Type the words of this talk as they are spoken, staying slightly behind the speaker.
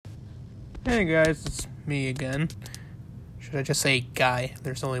Hey guys, it's me again. Should I just say guy?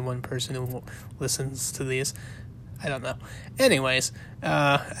 There's only one person who listens to these. I don't know. Anyways,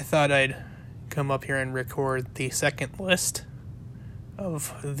 I thought I'd come up here and record the second list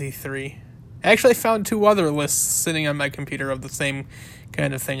of the three. I actually found two other lists sitting on my computer of the same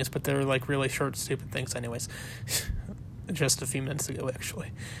kind of things, but they're like really short, stupid things anyways. Just a few minutes ago,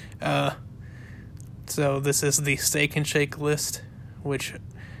 actually. So this is the Steak and Shake list, which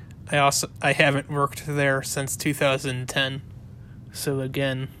I haven't worked there since 2010. So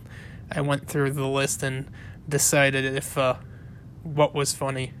again, I went through the list and decided if what was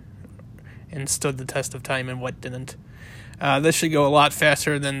funny and stood the test of time and what didn't. This should go a lot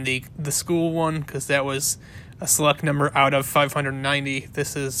faster than the school one, because that was a select number out of 590.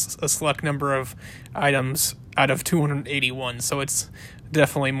 This is a select number of items out of 281, so it's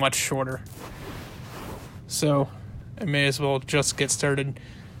definitely much shorter. So I may as well just get started.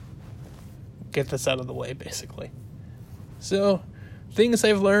 Get this out of the way, basically. So, things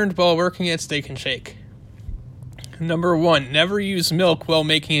I've learned while working at Steak and Shake. Number 1, never use milk while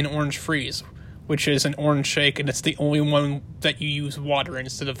making an orange freeze, which is an orange shake, and it's the only one that you use water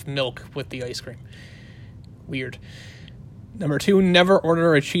instead of milk with the ice cream. Weird. Number 2, never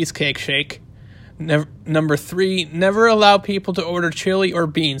order a cheesecake shake. Number 3, never allow people to order chili or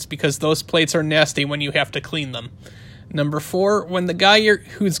beans because those plates are nasty when you have to clean them. Number 4, when the guy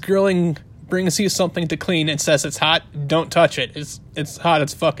who's grilling brings you something to clean and says it's hot, don't touch it. It's hot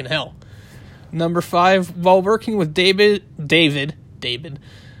as fucking hell. Number 5, while working with David,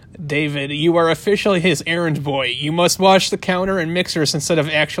 you are officially his errand boy. You must wash the counter and mixers instead of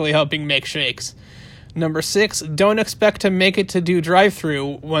actually helping make shakes. Number 6, don't expect to make it to do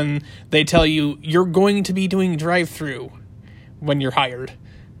drive-thru when they tell you you're going to be doing drive-thru when you're hired.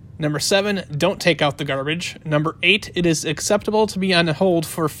 Number 7, don't take out the garbage. Number 8, it is acceptable to be on hold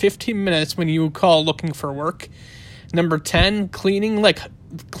for 15 minutes when you call looking for work. Number 10, cleaning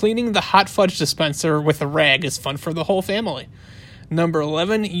the hot fudge dispenser with a rag is fun for the whole family. Number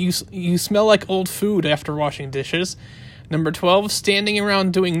 11, you smell like old food after washing dishes. Number 12, standing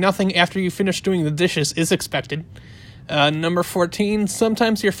around doing nothing after you finish doing the dishes is expected. Number 14,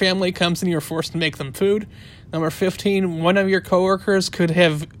 sometimes your family comes and you're forced to make them food. Number 15, one of your coworkers could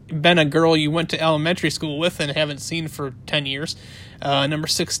have been a girl you went to elementary school with and haven't seen for 10 years. Number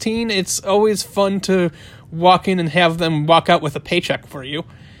 16, it's always fun to walk in and have them walk out with a paycheck for you.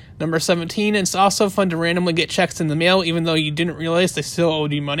 Number 17, it's also fun to randomly get checks in the mail even though you didn't realize they still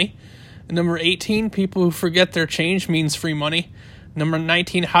owed you money. Number 18, people who forget their change means free money. Number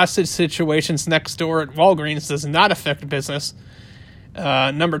 19, hostage situations next door at Walgreens does not affect business.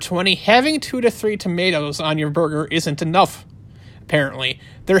 Number 20, having 2 to 3 tomatoes on your burger isn't enough, apparently.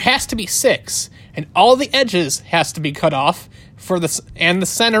 There has to be 6, and all the edges has to be cut off, and the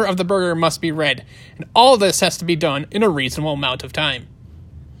center of the burger must be red. And all of this has to be done in a reasonable amount of time.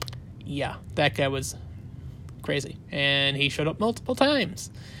 Yeah, that guy was crazy, and he showed up multiple times.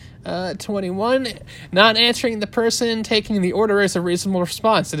 21, not answering the person taking the order is a reasonable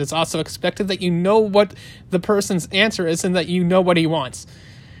response. It is also expected that you know what the person's answer is and that you know what he wants.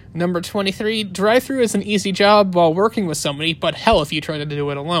 Number 23, drive-thru is an easy job while working with somebody, but hell if you try to do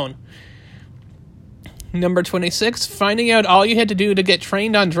it alone. Number 26, finding out all you had to do to get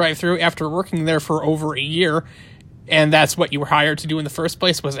trained on drive-thru after working there for over a year, and that's what you were hired to do in the first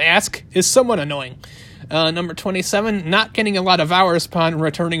place, was ask, is somewhat annoying. Number 27, not getting a lot of hours upon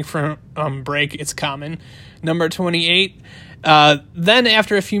returning from break is common. Number 28, then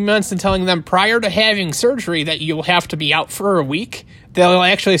after a few months and telling them prior to having surgery that you'll have to be out for a week, they'll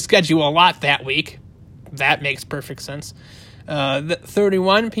actually schedule a lot that week. That makes perfect sense.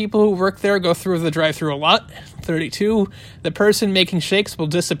 31, people who work there go through the drive-thru a lot. 32, the person making shakes will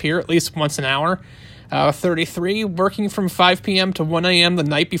disappear at least once an hour. 33, working from 5 p.m. to 1 a.m. the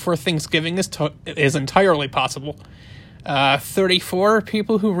night before Thanksgiving is entirely possible. 34,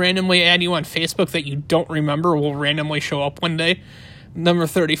 people who randomly add you on Facebook that you don't remember will randomly show up one day. Number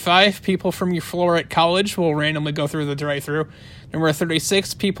 35, people from your floor at college will randomly go through the drive-thru. Number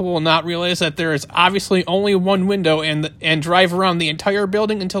 36, people will not realize that there is obviously only one window and drive around the entire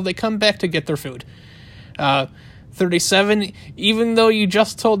building until they come back to get their food. 37, even though you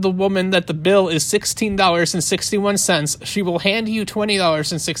just told the woman that the bill is $16.61, she will hand you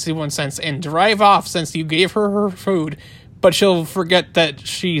 $20.61 and drive off since you gave her food, but she'll forget that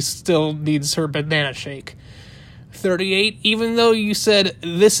she still needs her banana shake. 38, even though you said,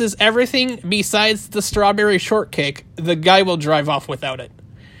 this is everything besides the strawberry shortcake, the guy will drive off without it.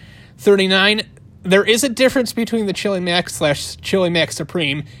 39, there is a difference between the Chili Max / Chili Max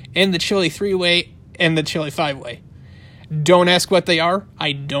Supreme and the Chili 3-Way and the Chili 5-Way. Don't ask what they are.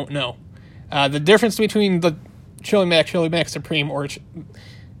 I don't know. The difference between the Chili Mac Supreme, or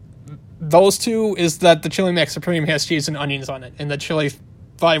those two, is that the Chili Mac Supreme has cheese and onions on it, and the Chili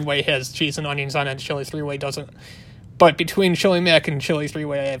 5-Way has cheese and onions on it, and Chili 3-Way doesn't. But between Chili Mac and Chili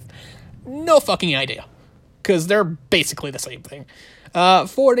 3-Way, I have no fucking idea, because they're basically the same thing.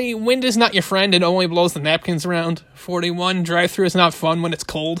 40, wind is not your friend, it only blows the napkins around. 41, drive-thru is not fun when it's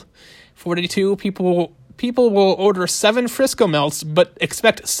cold. 42, people will order 7 Frisco Melts, but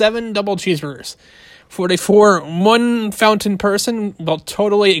expect 7 double cheeseburgers. 44, one fountain person will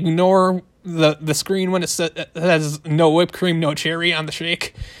totally ignore the screen when it has no whipped cream, no cherry on the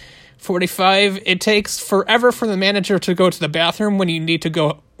shake. 45, it takes forever for the manager to go to the bathroom when you get to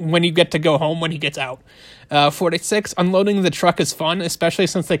go home when he gets out. 46, unloading the truck is fun, especially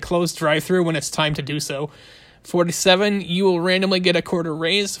since they close drive-thru when it's time to do so. 47, you will randomly get a quarter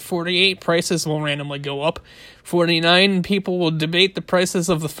raise. 48, prices will randomly go up. 49, people will debate the prices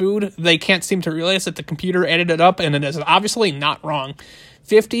of the food. They can't seem to realize that the computer added it up, and it is obviously not wrong.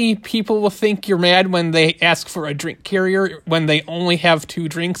 50, people will think you're mad when they ask for a drink carrier when they only have 2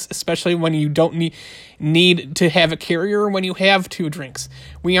 drinks, especially when you don't need to have a carrier when you have 2 drinks.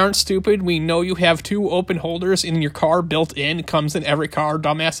 We aren't stupid. We know you have 2 open holders in your car built in. It comes in every car,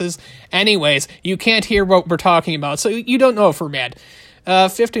 dumbasses. Anyways, you can't hear what we're talking about, so you don't know if we're mad.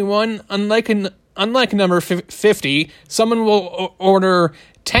 51, unlike number 50, someone will order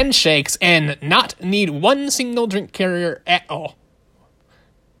 10 shakes and not need one single drink carrier at all.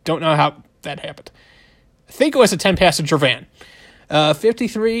 Don't know how that happened. I think it was a 10-passenger van.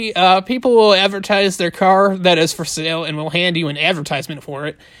 53, people will advertise their car that is for sale and will hand you an advertisement for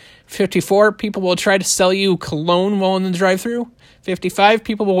it. 54, people will try to sell you cologne while in the drive-thru. 55,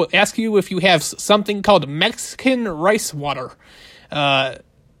 people will ask you if you have something called Mexican rice water.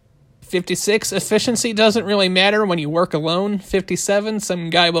 56, efficiency doesn't really matter when you work alone. 57,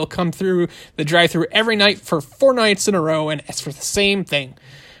 some guy will come through the drive-thru every night for 4 nights in a row and ask for the same thing.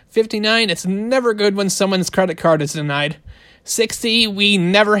 59, it's never good when someone's credit card is denied. 60, we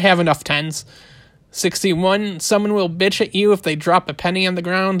never have enough 10s. 61, someone will bitch at you if they drop a penny on the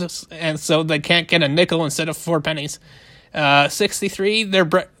ground, and so they can't get a nickel instead of 4 pennies. 63,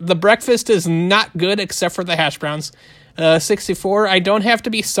 the breakfast is not good except for the hash browns. 64, I don't have to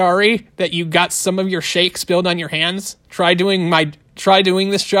be sorry that you got some of your shake spilled on your hands. Try doing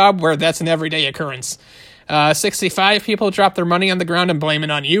this job where that's an everyday occurrence. 65, people drop their money on the ground and blame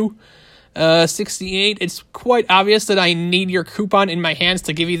it on you. 68, it's quite obvious that I need your coupon in my hands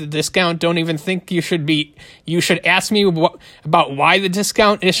to give you the discount. Don't even think you should ask me about why the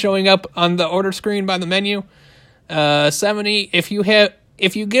discount is showing up on the order screen by the menu. 70, if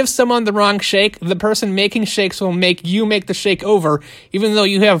you give someone the wrong shake, the person making shakes will make you make the shake over, even though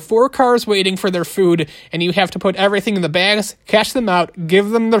you have 4 cars waiting for their food, and you have to put everything in the bags, cash them out, give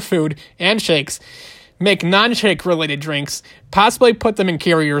them their food and shakes, make non-shake related drinks, possibly put them in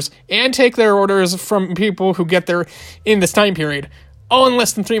carriers, and take their orders from people who get there in this time period, all in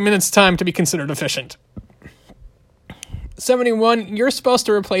less than 3 minutes time to be considered efficient. 71, you're supposed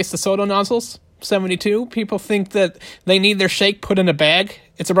to replace the soda nozzles. 72, people think that they need their shake put in a bag.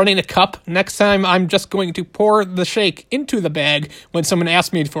 It's running a cup. Next time, I'm just going to pour the shake into the bag when someone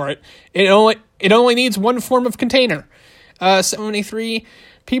asks me for it. It only needs one form of container. 73,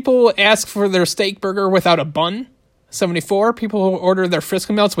 people ask for their steak burger without a bun. 74, people will order their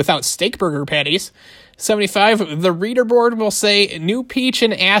Frisco Melts without steak burger patties. 75, the reader board will say new peach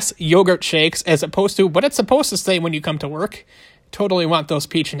and ass yogurt shakes as opposed to what it's supposed to say when you come to work. Totally want those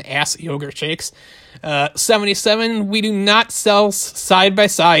peach and ass yogurt shakes. 77, we do not sell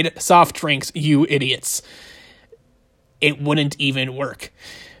side-by-side soft drinks, you idiots. It wouldn't even work.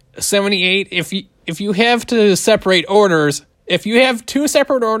 78, if you have to separate orders, if you have 2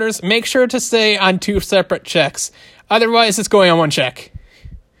 separate orders, make sure to stay on 2 separate checks. Otherwise, it's going on 1 check.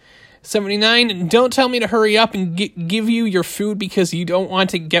 79, don't tell me to hurry up and give you your food because you don't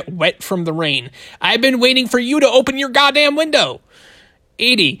want to get wet from the rain. I've been waiting for you to open your goddamn window.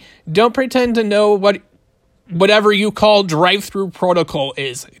 80, don't pretend to know whatever you call drive-thru protocol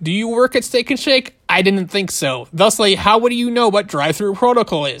is. Do you work at Steak and Shake? I didn't think so. Thusly, how would you know what drive-thru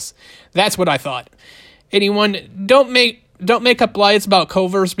protocol is? That's what I thought. 81, don't make up lies about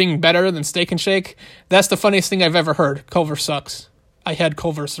Culver's being better than Steak and Shake. That's the funniest thing I've ever heard. Culver sucks. I had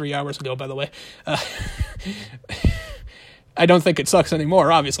Culver's 3 hours ago, by the way. I don't think it sucks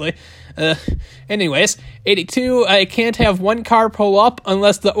anymore, obviously. Anyways, 82, I can't have one car pull up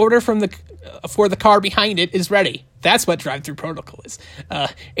unless the order for the car behind it is ready. That's what drive-thru protocol is.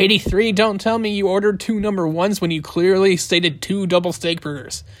 83, don't tell me you ordered 2 number 1s when you clearly stated 2 double steak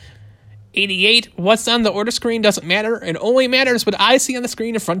burgers. 88, what's on the order screen doesn't matter. It only matters what I see on the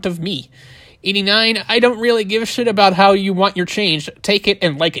screen in front of me. 89, I don't really give a shit about how you want your change. Take it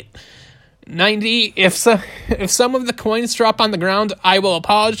and like it. 90, if some of the coins drop on the ground, I will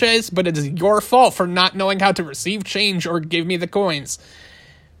apologize, but it is your fault for not knowing how to receive change or give me the coins.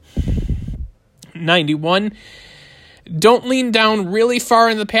 91, don't lean down really far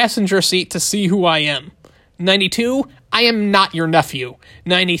in the passenger seat to see who I am. 92, I am not your nephew.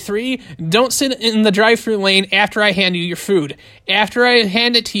 93, don't sit in the drive-thru lane after I hand you your food. After I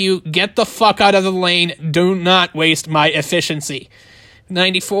hand it to you, get the fuck out of the lane. Do not waste my efficiency.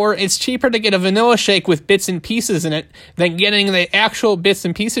 94, it's cheaper to get a vanilla shake with bits and pieces in it than getting the actual bits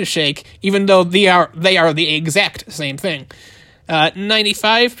and pieces shake, even though they are the exact same thing.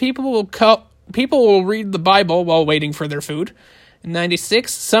 95, people will read the Bible while waiting for their food.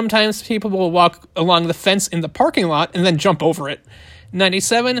 96, sometimes people will walk along the fence in the parking lot and then jump over it.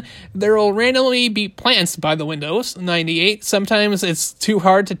 97, there will randomly be plants by the windows. 98, sometimes it's too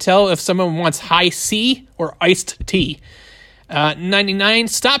hard to tell if someone wants high C or iced tea. 99,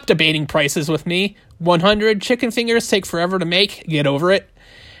 stop debating prices with me. 100, chicken fingers take forever to make. Get over it.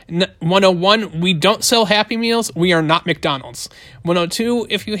 101, we don't sell Happy Meals. We are not McDonald's. 102,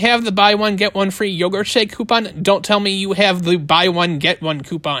 if you have the buy one, get one free yogurt shake coupon, don't tell me you have the buy one, get one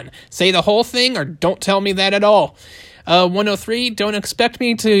coupon. Say the whole thing or don't tell me that at all. 103, don't expect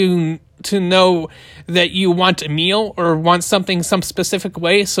me to know that you want a meal or want something some specific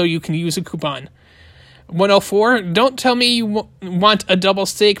way so you can use a coupon. 104, don't tell me you want a double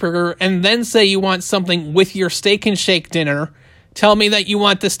steak burger and then say you want something with your steak and shake dinner. Tell me that you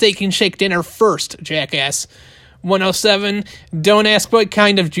want the steak and shake dinner first, jackass. 107, don't ask what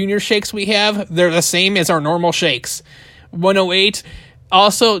kind of junior shakes we have. They're the same as our normal shakes. 108,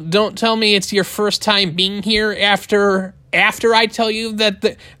 also, don't tell me it's your first time being here after I tell you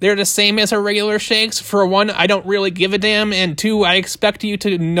that they're the same as our regular shakes. For one, I don't really give a damn, and two, I expect you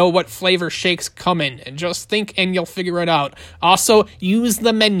to know what flavor shakes come in. Just think and you'll figure it out. Also, use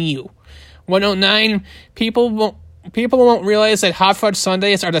the menu. 109, people won't realize that hot fudge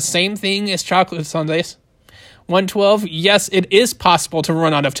sundaes are the same thing as chocolate sundaes. 112, yes, it is possible to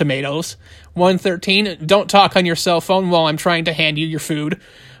run out of tomatoes. 113, don't talk on your cell phone while I'm trying to hand you your food.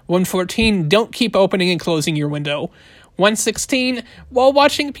 114, don't keep opening and closing your window. 116, while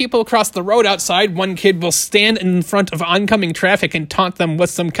watching people cross the road outside, one kid will stand in front of oncoming traffic and taunt them with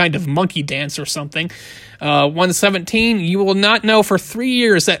some kind of monkey dance or something. 117, you will not know for 3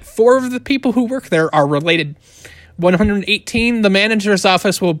 years that 4 of the people who work there are related. 118, the manager's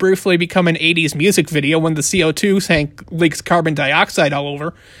office will briefly become an 80s music video when the CO2 tank leaks carbon dioxide all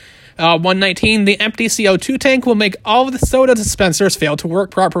over. 119, the empty CO2 tank will make all of the soda dispensers fail to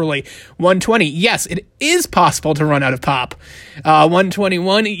work properly. 120, yes, it is possible to run out of pop.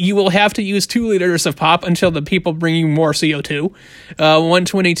 121, you will have to use 2 liters of pop until the people bring you more CO2.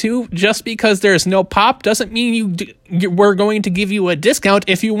 122, just because there's no pop doesn't mean we're going to give you a discount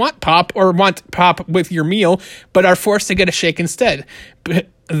if you want pop or want pop with your meal, but are forced to get a shake instead,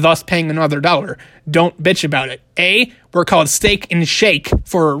 thus paying another $1. Don't bitch about it. A, we're called Steak and Shake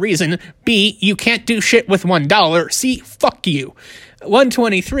for a reason. B, you can't do shit with $1. C, fuck you.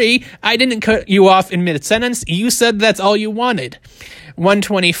 123, I didn't cut you off in mid-sentence. You said that's all you wanted.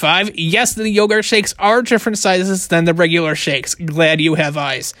 125, yes, the yogurt shakes are different sizes than the regular shakes. Glad you have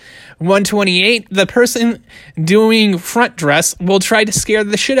eyes. 128, the person doing front dress will try to scare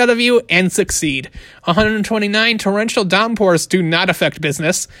the shit out of you and succeed. 129, torrential downpours do not affect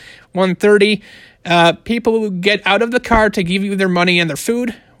business. 130, people will get out of the car to give you their money and their food.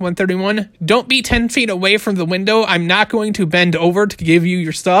 131, don't be 10 feet away from the window. I'm not going to bend over to give you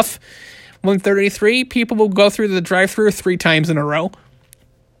your stuff. 133, people will go through the drive-thru 3 times in a row.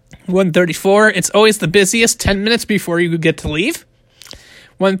 134, it's always the busiest 10 minutes before you get to leave.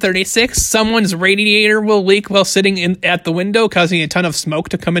 136, someone's radiator will leak while sitting at the window, causing a ton of smoke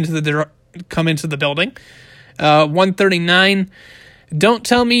to come into the building. 139, don't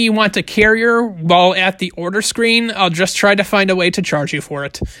tell me you want a carrier while at the order screen. I'll just try to find a way to charge you for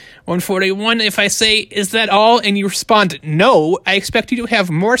it. 141, if I say, is that all? And you respond, no, I expect you to have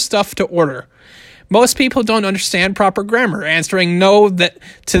more stuff to order. Most people don't understand proper grammar. Answering no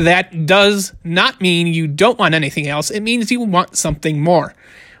to that does not mean you don't want anything else. It means you want something more.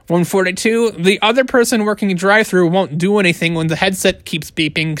 142, the other person working drive-thru won't do anything when the headset keeps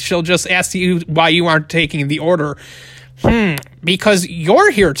beeping. She'll just ask you why you aren't taking the order. Because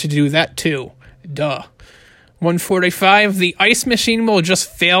you're here to do that too. Duh. 145, the ice machine will just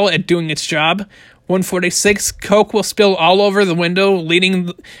fail at doing its job. 146, Coke will spill all over the window,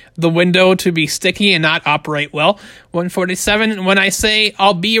 leading the window to be sticky and not operate well. 147, when I say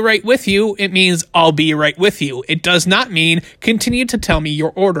I'll be right with you, it means I'll be right with you. It does not mean continue to tell me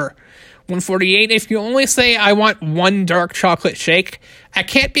your order. 148, if you only say I want 1 dark chocolate shake, I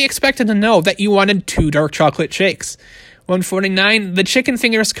can't be expected to know that you wanted 2 dark chocolate shakes. 149, the chicken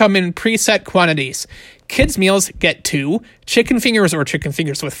fingers come in preset quantities. Kids' meals get 2, chicken fingers or chicken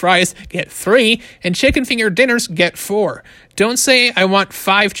fingers with fries get 3, and chicken finger dinners get 4. Don't say I want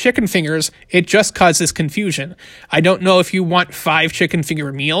 5 chicken fingers, it just causes confusion. I don't know if you want 5 chicken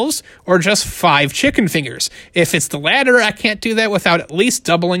finger meals or just 5 chicken fingers. If it's the latter, I can't do that without at least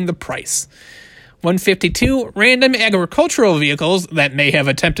doubling the price. 152, random agricultural vehicles that may have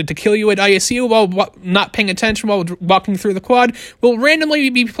attempted to kill you at ISU while not paying attention while walking through the quad will randomly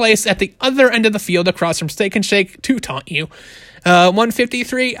be placed at the other end of the field across from Steak and Shake to taunt you.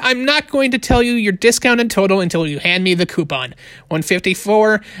 153, I'm not going to tell you your discounted total until you hand me the coupon.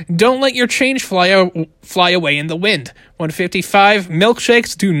 154, don't let your change fly away in the wind. 155,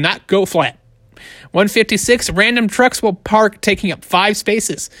 milkshakes do not go flat. 156, random trucks will park taking up 5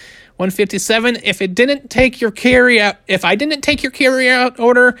 spaces. 157, if I didn't take your carryout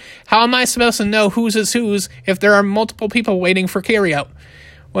order, how am I supposed to know whose is whose if there are multiple people waiting for carryout?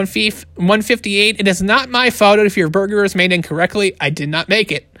 158, it is not my fault if your burger is made incorrectly. I did not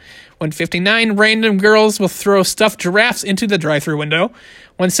make it. 159, random girls will throw stuffed giraffes into the drive-thru window.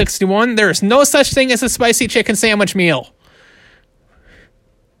 161, there is no such thing as a spicy chicken sandwich meal.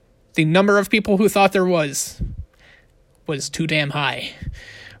 The number of people who thought there was too damn high.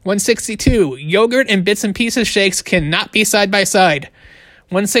 162, yogurt and bits and pieces shakes cannot be side by side.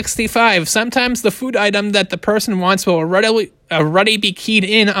 165, sometimes the food item that the person wants will already be keyed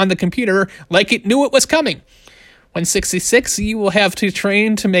in on the computer like it knew it was coming. 166, you will have to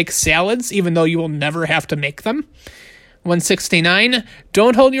train to make salads even though you will never have to make them. 169,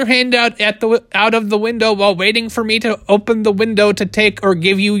 don't hold your hand out of the window while waiting for me to open the window to take or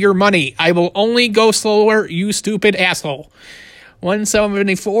give you your money. I will only go slower, you stupid asshole.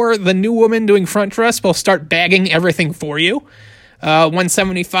 174, the new woman doing front dress will start bagging everything for you.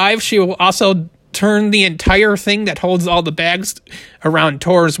 175, she will also turn the entire thing that holds all the bags around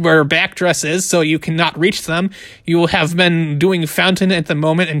towards where back dress is so you cannot reach them. You will have been doing fountain at the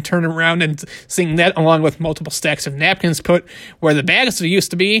moment and turn around and sing that along with multiple stacks of napkins put where the bags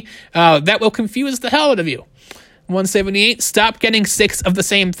used to be. That will confuse the hell out of you. 178, stop getting 6 of the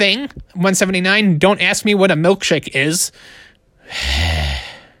same thing. 179, don't ask me what a milkshake is.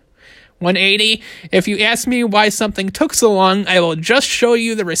 180, if you ask me why something took so long, I will just show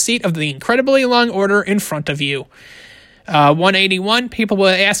you the receipt of the incredibly long order in front of you. 181, people will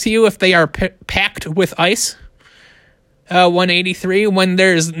ask you if they are packed with ice. 183, when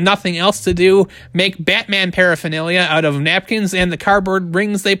there's nothing else to do, make Batman paraphernalia out of napkins and the cardboard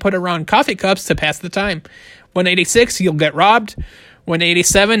rings they put around coffee cups to pass the time. 186, you'll get robbed.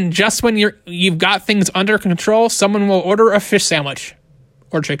 187, just when you've got things under control, someone will order a fish sandwich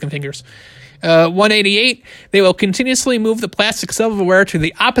or chicken fingers. 188, they will continuously move the plastic silverware to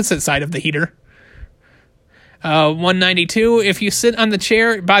the opposite side of the heater. 192, if you sit on the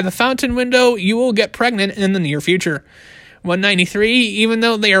chair by the fountain window, you will get pregnant in the near future. 193, even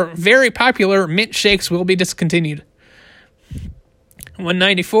though they are very popular, mint shakes will be discontinued.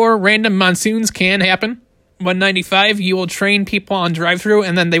 194, random monsoons can happen. 195, you will train people on drive-thru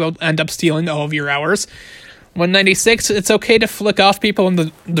and then they will end up stealing all of your hours. 196, it's okay to flick off people in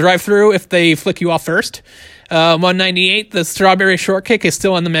the drive-thru if they flick you off first. 198, the strawberry shortcake is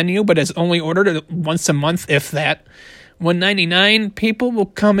still on the menu but is only ordered once a month, if that. 199, people will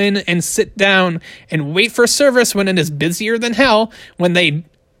come in and sit down and wait for service when it is busier than hell. When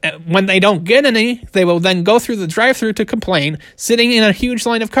they don't get any, they will then go through the drive-thru to complain, sitting in a huge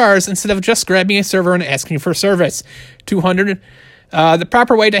line of cars instead of just grabbing a server and asking for service. 200, the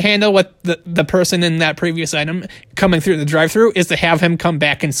proper way to handle what the person in that previous item coming through the drive-thru is to have him come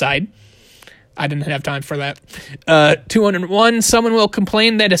back inside. I didn't have time for that. 201, someone will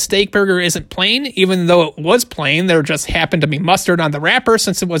complain that a steak burger isn't plain, even though it was plain. There just happened to be mustard on the wrapper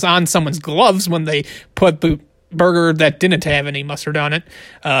since it was on someone's gloves when they put the burger that didn't have any mustard on it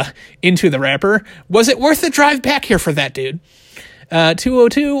into the wrapper. Was it worth the drive back here for that, dude?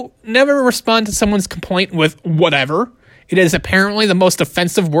 202, never respond to someone's complaint with whatever. It is apparently the most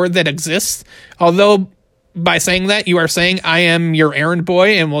offensive word that exists, although by saying that, you are saying I am your errand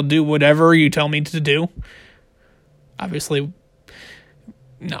boy and will do whatever you tell me to do. Obviously,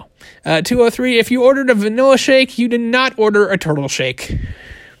 no. 203, if you ordered a vanilla shake, you did not order a turtle shake.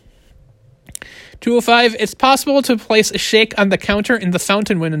 205, it's possible to place a shake on the counter in the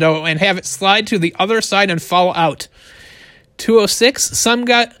fountain window and have it slide to the other side and fall out. 206, some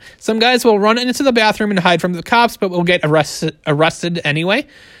guys will run into the bathroom and hide from the cops, but will get arrested anyway.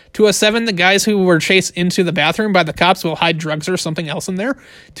 207, the guys who were chased into the bathroom by the cops will hide drugs or something else in there.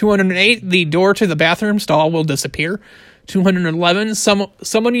 208, the door to the bathroom stall will disappear. 211,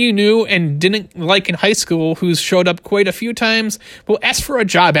 someone you knew and didn't like in high school who's showed up quite a few times will ask for a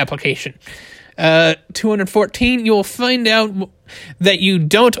job application. 214, you'll find out that you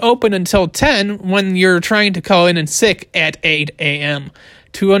don't open until 10 when you're trying to call in and sick at 8 a.m.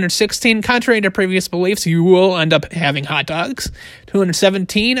 216, contrary to previous beliefs, you will end up having hot dogs.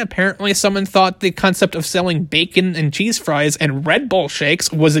 217, apparently someone thought the concept of selling bacon and cheese fries and Red Bull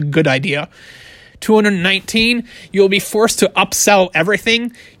shakes was a good idea. 219, you'll be forced to upsell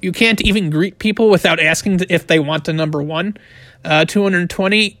everything. You can't even greet people without asking if they want the number one.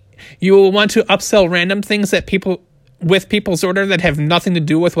 220, you will want to upsell random things that people's order that have nothing to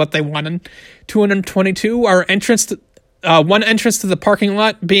do with what they wanted. 222, one entrance to the parking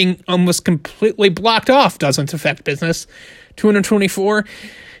lot being almost completely blocked off doesn't affect business. 224,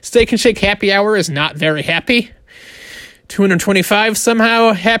 Steak and Shake happy hour is not very happy. 225,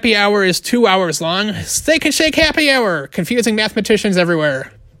 somehow happy hour is 2 hours long. Steak and Shake happy hour, confusing mathematicians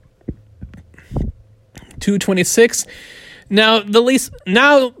everywhere. 226, Now the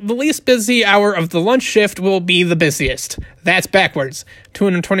least busy hour of the lunch shift will be the busiest. That's backwards.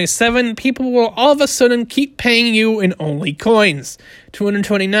 227, people will all of a sudden keep paying you in only coins.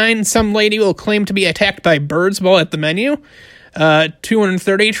 229, some lady will claim to be attacked by birds while at the menu.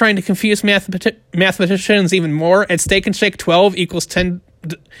 230, trying to confuse mathematicians even more. At Steak and Shake, 12 equals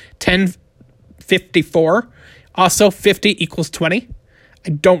 1054. Also, 50 equals 20. I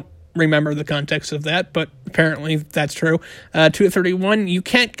don't remember the context of that, but apparently that's true. 231, you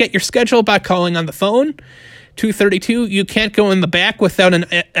can't get your schedule by calling on the phone. 232, you can't go in the back without an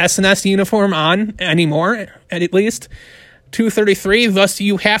SNS uniform on anymore, at least. 233, thus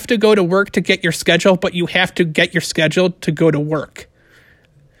you have to go to work to get your schedule, but you have to get your schedule to go to work.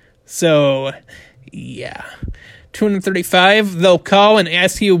 So, yeah. 235, they'll call and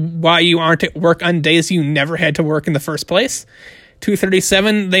ask you why you aren't at work on days you never had to work in the first place.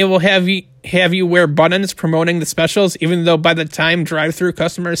 237, they will have you wear buttons promoting the specials, even though by the time drive-through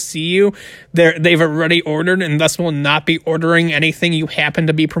customers see you, they've already ordered and thus will not be ordering anything you happen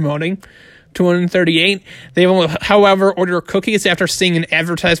to be promoting. 238, they will, however, order cookies after seeing an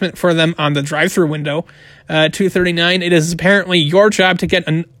advertisement for them on the drive-through window. 239, it is apparently your job to get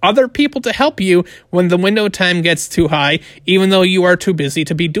other people to help you when the window time gets too high, even though you are too busy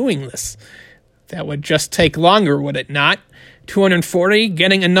to be doing this. That would just take longer, would it not? 240,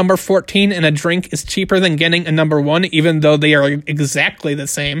 getting a number 14 in a drink is cheaper than getting a number 1, even though they are exactly the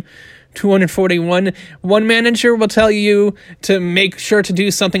same. 241, one manager will tell you to make sure to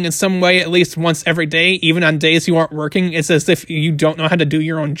do something in some way at least once every day, even on days you aren't working. It's as if you don't know how to do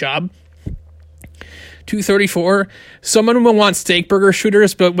your own job. 234, someone will want steak burger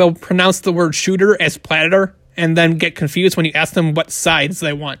shooters, but will pronounce the word shooter as platter, and then get confused when you ask them what sides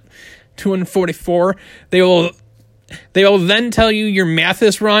they want. 244, they will then tell you your math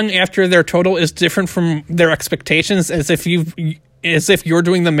is wrong after their total is different from their expectations, as if you're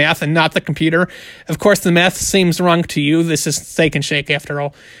doing the math and not the computer. Of course, the math seems wrong to you. This is Steak and Shake, after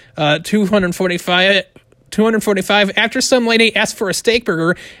all. 245, after some lady asks for a steak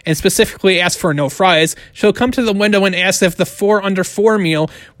burger and specifically asks for no fries, she'll come to the window and ask if the 4 under 4 meal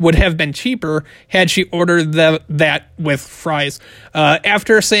would have been cheaper had she ordered that with fries.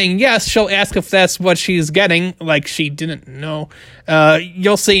 After saying yes, she'll ask if that's what she's getting, like she didn't know.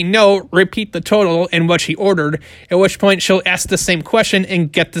 You'll say no, repeat the total and what she ordered, at which point she'll ask the same question and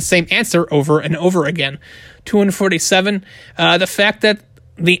get the same answer over and over again. 247, the fact that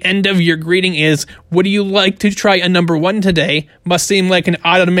the end of your greeting is, would you like to try a number 1 today, must seem like an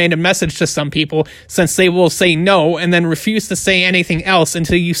automated message to some people, since they will say no and then refuse to say anything else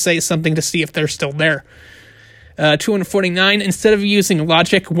until you say something to see if they're still there. 249, instead of using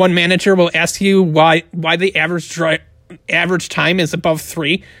logic, one manager will ask you why the average time is above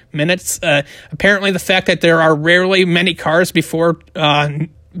 3 minutes. Apparently the fact that there are rarely many cars before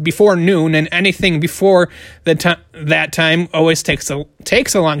noon, and anything before that time always takes a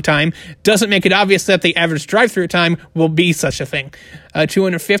long time, doesn't make it obvious that the average drive-through time will be such a thing.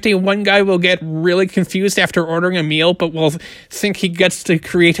 250, one guy will get really confused after ordering a meal, but will think he gets to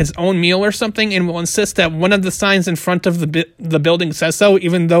create his own meal or something, and will insist that one of the signs in front of the building says so,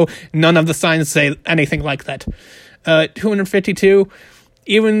 even though none of the signs say anything like that. 252,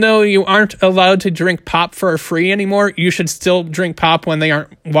 even though you aren't allowed to drink pop for free anymore, you should still drink pop when they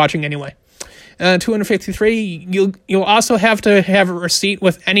aren't watching anyway. 253, you'll also have to have a receipt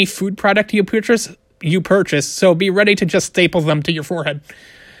with any food product you purchase, so be ready to just staple them to your forehead.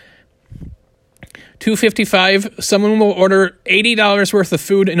 255, someone will order $80 worth of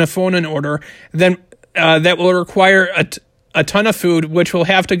food in a phone-in order, then that will require a ton of food, which will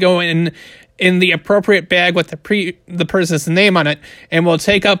have to go in the appropriate bag with the person's name on it, and will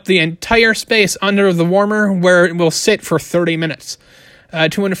take up the entire space under the warmer where it will sit for 30 minutes.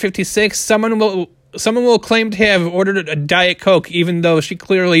 256, someone will claim to have ordered a Diet Coke even though she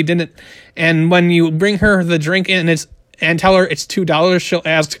clearly didn't, and when you bring her the drink and tell her it's $2, she'll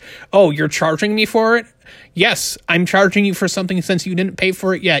ask, "Oh, you're charging me for it?" "Yes, I'm charging you for something since you didn't pay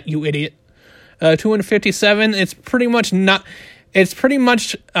for it yet, you idiot." 257, it's pretty much not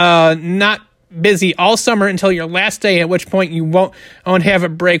busy all summer until your last day, at which point you won't have a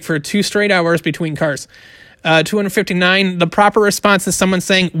break for 2 straight hours between cars. 259, the proper response to someone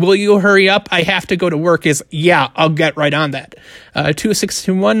saying, "Will you hurry up? I have to go to work," is, "Yeah, I'll get right on that."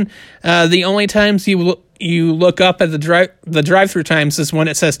 261, the only times you look up at the drive-through times is when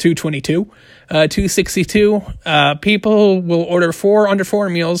it says 222. 262, people will order 4 under 4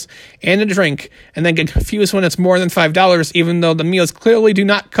 meals and a drink, and then get confused when it's more than $5, even though the meals clearly do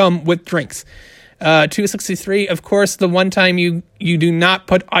not come with drinks. 263, of course, the one time you do not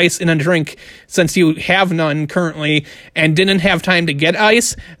put ice in a drink, since you have none currently and didn't have time to get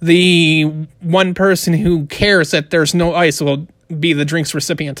ice, the one person who cares that there's no ice will be the drink's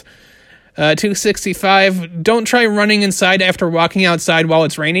recipient. 265, don't try running inside after walking outside while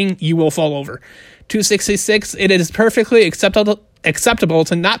it's raining. You will fall over. 266, it is perfectly acceptable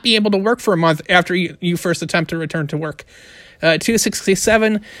to not be able to work for a month after you first attempt to return to work.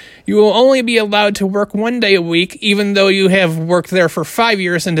 267, you will only be allowed to work 1 day a week, even though you have worked there for 5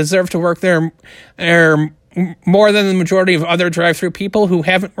 years and deserve to work there more than the majority of other drive-through people who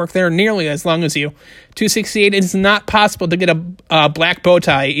haven't worked there nearly as long as you. 268, it is not possible to get a black bow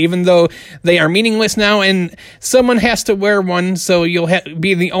tie, even though they are meaningless now, and someone has to wear one, so you'll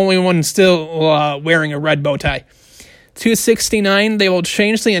be the only one still wearing a red bow tie. 269, they will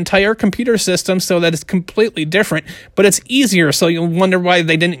change the entire computer system so that it's completely different, but it's easier, so you'll wonder why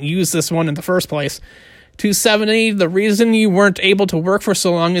they didn't use this one in the first place. 270, the reason you weren't able to work for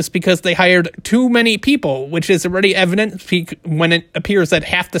so long is because they hired too many people, which is already evident when it appears that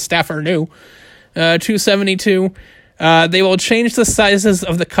half the staff are new. 272, they will change the sizes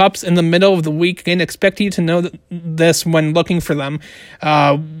of the cups in the middle of the week and expect you to know this when looking for them,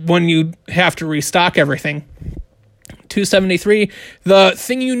 when you have to restock everything. 273, the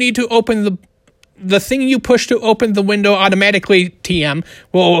thing you push to open the window automatically, TM,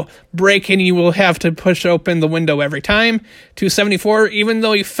 will break and you will have to push open the window every time. 274, even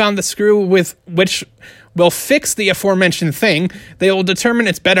though you found the screw with which will fix the aforementioned thing, they will determine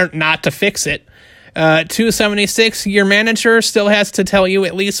it's better not to fix it. 276, your manager still has to tell you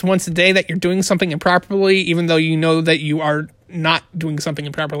at least once a day that you're doing something improperly, even though you know that you are not doing something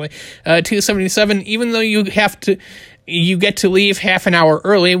improperly. 277, even though you get to leave half an hour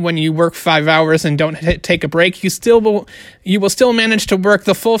early when you work 5 hours and don't take a break, you will still manage to work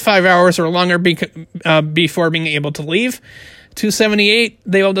the full 5 hours or longer before being able to leave. 278,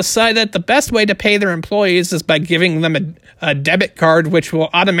 they will decide that the best way to pay their employees is by giving them a debit card, which will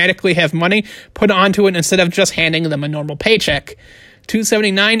automatically have money put onto it instead of just handing them a normal paycheck.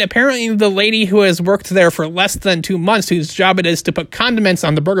 279, apparently the lady who has worked there for less than 2 months, whose job it is to put condiments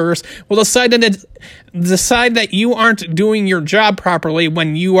on the burgers, will decide that you aren't doing your job properly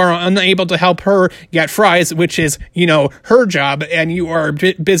when you are unable to help her get fries, which is, her job, and you are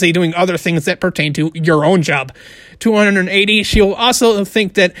busy doing other things that pertain to your own job. 280, she'll also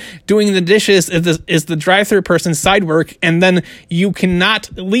think that doing the dishes is the drive-thru person's side work, and then you cannot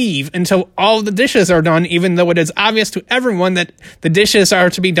leave until all the dishes are done, even though it is obvious to everyone that the dishes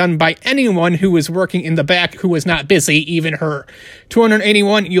are to be done by anyone who is working in the back who is not busy, even her.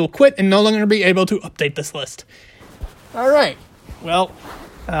 281, you'll quit and no longer be able to update this list. All right. Well,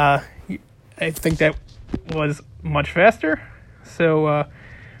 I think that was much faster. So,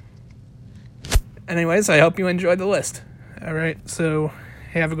 anyways, I hope you enjoyed the list. All right, so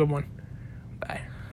have a good one.